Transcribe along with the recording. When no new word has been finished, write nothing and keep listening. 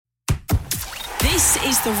This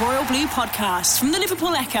is the Royal Blue Podcast from the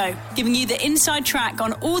Liverpool Echo, giving you the inside track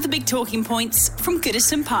on all the big talking points from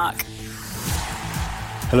Goodison Park.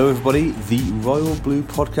 Hello everybody, the Royal Blue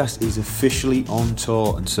Podcast is officially on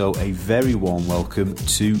tour, and so a very warm welcome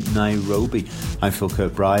to Nairobi. I'm Phil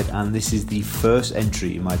Kirkbride and this is the first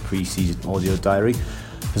entry in my pre-season audio diary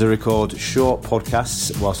as I record short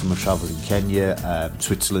podcasts whilst I'm on travels in Kenya,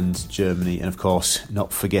 Switzerland, Germany, and of course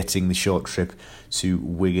not forgetting the short trip to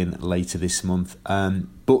Wigan later this month.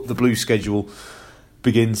 But the Blue schedule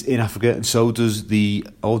begins in Africa, and so does the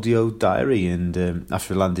audio diary. And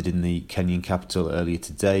after I landed in the Kenyan capital earlier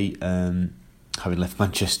today, having left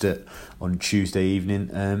Manchester on Tuesday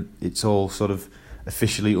evening, it's all sort of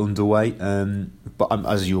officially underway. But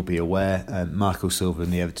as you'll be aware, Marco Silva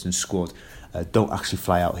and the Everton squad don't actually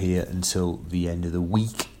fly out here until the end of the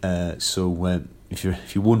week. So if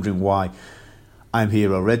you're wondering why I'm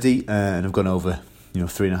here already, and I've gone over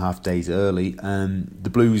 3.5 days early, the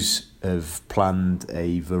Blues have planned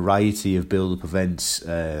a variety of build-up events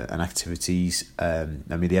and activities. The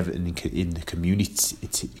Everton in the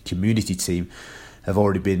community team have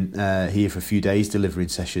already been here for a few days delivering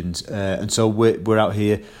sessions, and so we're out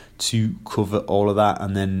here to cover all of that,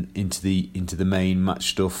 and then into the main match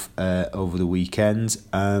stuff over the weekend.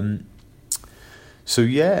 So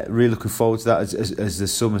yeah, really looking forward to that as the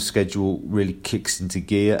summer schedule really kicks into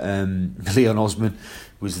gear. Leon Osman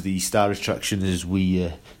was the star attraction as we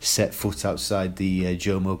set foot outside the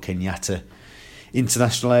Jomo Kenyatta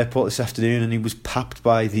International Airport this afternoon, and he was papped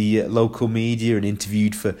by the local media and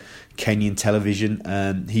interviewed for Kenyan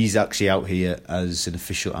television. He's actually out here as an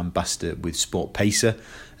official ambassador with Sport Pacer,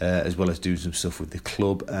 as well as doing some stuff with the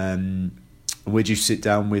club. We're due to sit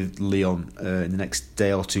down with Leon in the next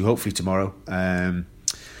day or two, hopefully tomorrow,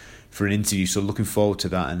 for an interview. So looking forward to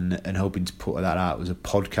that and hoping to put that out as a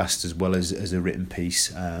podcast as well as a written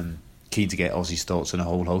piece. Keen to get Aussie's thoughts on a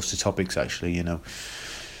whole host of topics, actually,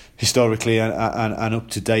 historically and up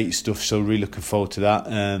to date stuff. So really looking forward to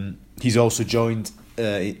that. He's also joined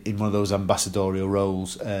in one of those ambassadorial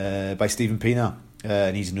roles by Stephen Pienaar.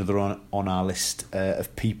 And he's another on our list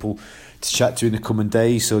of people to chat to in the coming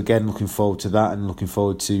days. So again, looking forward to that and looking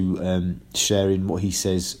forward to sharing what he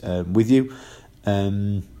says with you.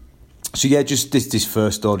 So yeah, just this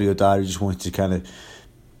first audio diary, just wanted to kind of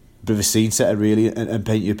bit of a scene setter really, and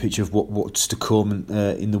paint you a picture of what's to come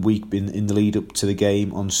in the week in the lead up to the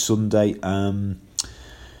game on Sunday. The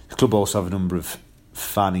club also have a number of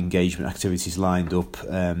fan engagement activities lined up.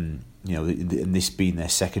 And this being their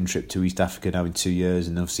second trip to East Africa now in 2 years,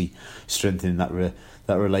 and obviously strengthening that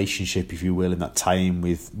relationship, if you will, and that tie-in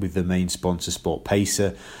with the main sponsor, Sport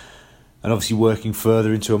Pacer, and obviously working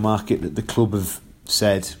further into a market that the club have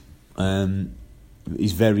said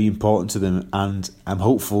is very important to them. And I'm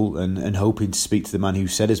hopeful and hoping to speak to the man who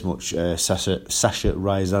said as much, Sasha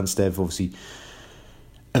Ryazanstev, obviously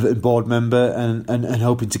Everton board member, and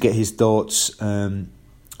hoping to get his thoughts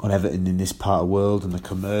on Everton in this part of the world and the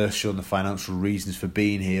commercial and the financial reasons for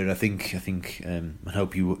being here. And I think I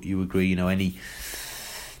hope you agree.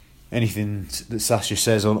 Anything that Sasha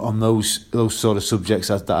says on those sort of subjects,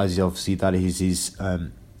 as obviously that is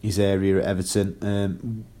his area at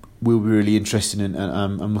Everton, will be really interesting, and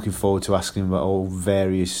I'm looking forward to asking about all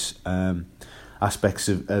various aspects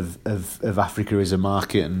of Africa as a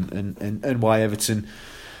market and why Everton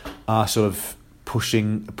are sort of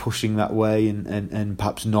pushing that way and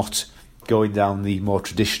perhaps not going down the more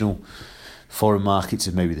traditional foreign markets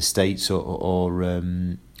of maybe the States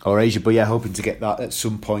or Asia. But yeah, hoping to get that at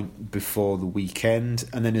some point before the weekend.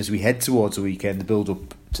 And then as we head towards the weekend, the build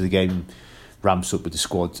up to the game ramps up with the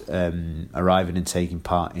squad arriving and taking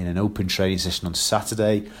part in an open training session on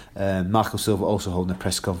Saturday. Marco Silva also holding a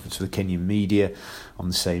press conference for the Kenyan media on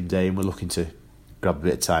the same day, and we're looking to grab a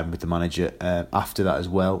bit of time with the manager after that as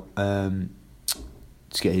well,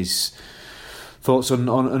 to get his thoughts on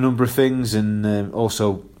a number of things, and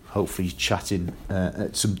also hopefully chatting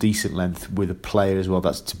at some decent length with a player as well.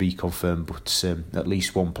 That's to be confirmed, but at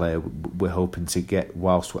least one player we're hoping to get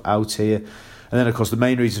whilst we're out here. And then, of course, the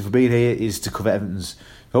main reason for being here is to cover Everton's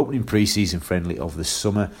opening pre-season friendly of the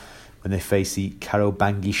summer when they face the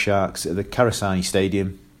Kariobangi Sharks at the Karasani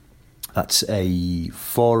Stadium. That's a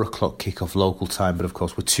 4 o'clock kickoff local time, but of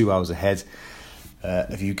course we're 2 hours ahead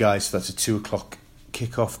of you guys, so that's a 2 o'clock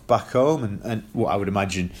kickoff back home. And what I would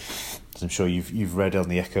imagine, as I'm sure you've read on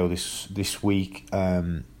the Echo this week,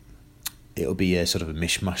 it'll be a sort of a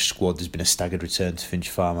mishmash squad. There's been a staggered return to Finch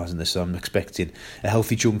Farm, hasn't there? So I'm expecting a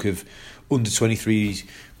healthy chunk of under 23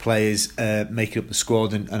 players making up the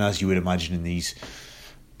squad, and as you would imagine in these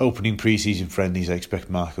opening pre-season friendlies, I expect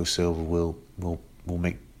Marco Silva will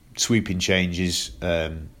make sweeping changes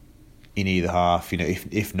in either half.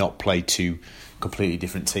 If not play two completely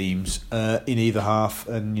different teams in either half,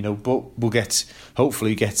 and but we'll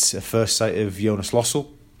hopefully get a first sight of Jonas Lossell,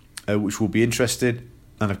 which will be interesting,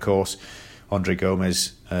 and of course Andre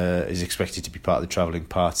Gomez is expected to be part of the travelling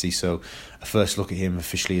party, so a first look at him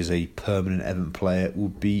officially as a permanent Everton player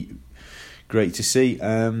would be great to see.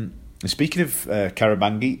 Speaking of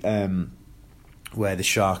Karabangi, where the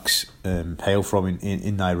Sharks hail from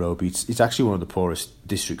in Nairobi, it's actually one of the poorest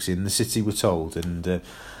districts in the city, we're told, and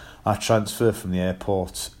our transfer from the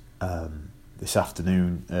airport this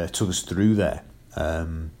afternoon took us through there,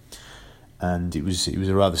 and it was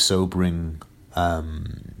a rather sobering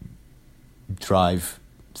drive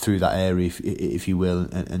through that area, if you will,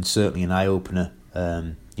 and certainly an eye opener.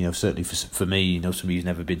 Certainly for me, somebody who's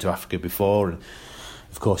never been to Africa before, and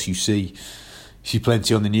of course you see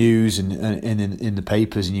plenty on the news and in the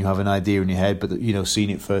papers, and you have an idea in your head. But seeing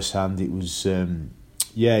it firsthand, it was it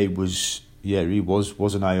really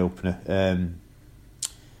was an eye opener.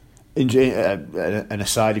 An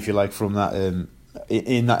aside, if you like, from that,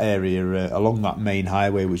 in that area along that main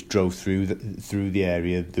highway which drove through the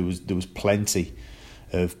area, there was plenty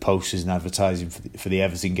of posters and advertising for the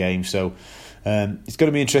Everton game. So it's going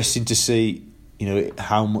to be interesting to see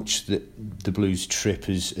how much the Blues trip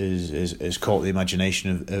has caught the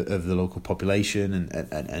imagination of the local population,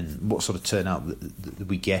 and what sort of turnout that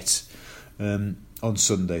we get on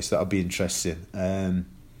Sunday. So that'll be interesting.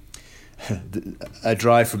 A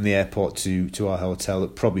drive from the airport to our hotel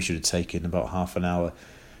that probably should have taken about half an hour,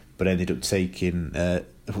 but ended up taking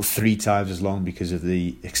 3 times as long because of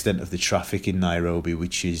the extent of the traffic in Nairobi,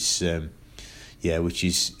 which is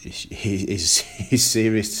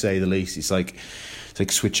serious to say the least. It's like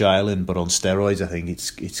Switch Island, but on steroids. I think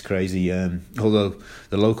it's crazy. Although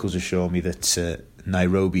the locals are showing me that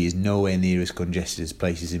Nairobi is nowhere near as congested as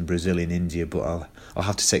places in Brazil and India, but I'll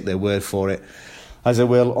have to take their word for it, as I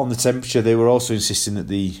will on the temperature. They were also insisting that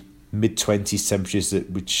the mid-20s temperatures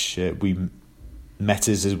which we met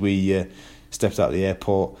as we stepped out of the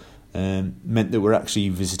airport meant that we're actually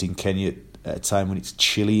visiting Kenya at a time when it's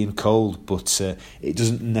chilly and cold, but it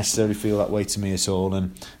doesn't necessarily feel that way to me at all,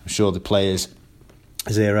 and I'm sure the players,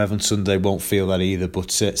 as they arrive on Sunday, won't feel that either,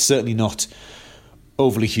 but certainly not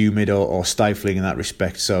overly humid or stifling in that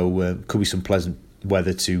respect. So could be some pleasant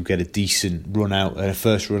weather to get a decent run out, a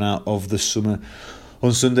first run out of the summer.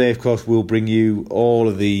 On Sunday, of course, we'll bring you all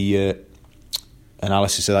of the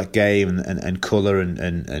analysis of that game and colour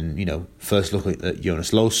and first look at Jonas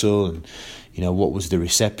Lossell and what was the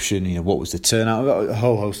reception, what was the turnout. We've got a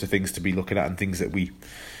whole host of things to be looking at, and things that we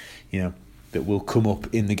that will come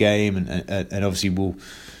up in the game, and obviously we'll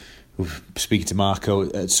speak to Marco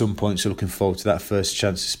at some point, so looking forward to that first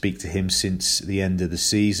chance to speak to him since the end of the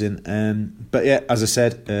season. But yeah, as I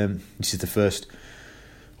said, this is the first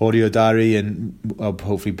audio diary, and I'll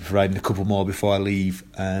hopefully be providing a couple more before I leave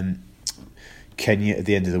Kenya at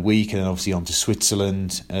the end of the week, and then obviously on to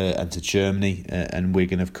Switzerland and to Germany and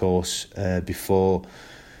Wigan, of course, before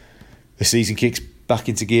the season kicks back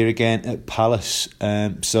into gear again at Palace.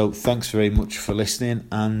 So thanks very much for listening,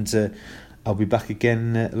 and I'll be back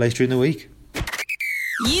again later in the week.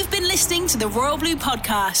 You've been listening to the Royal Blue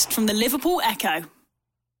Podcast from the Liverpool Echo.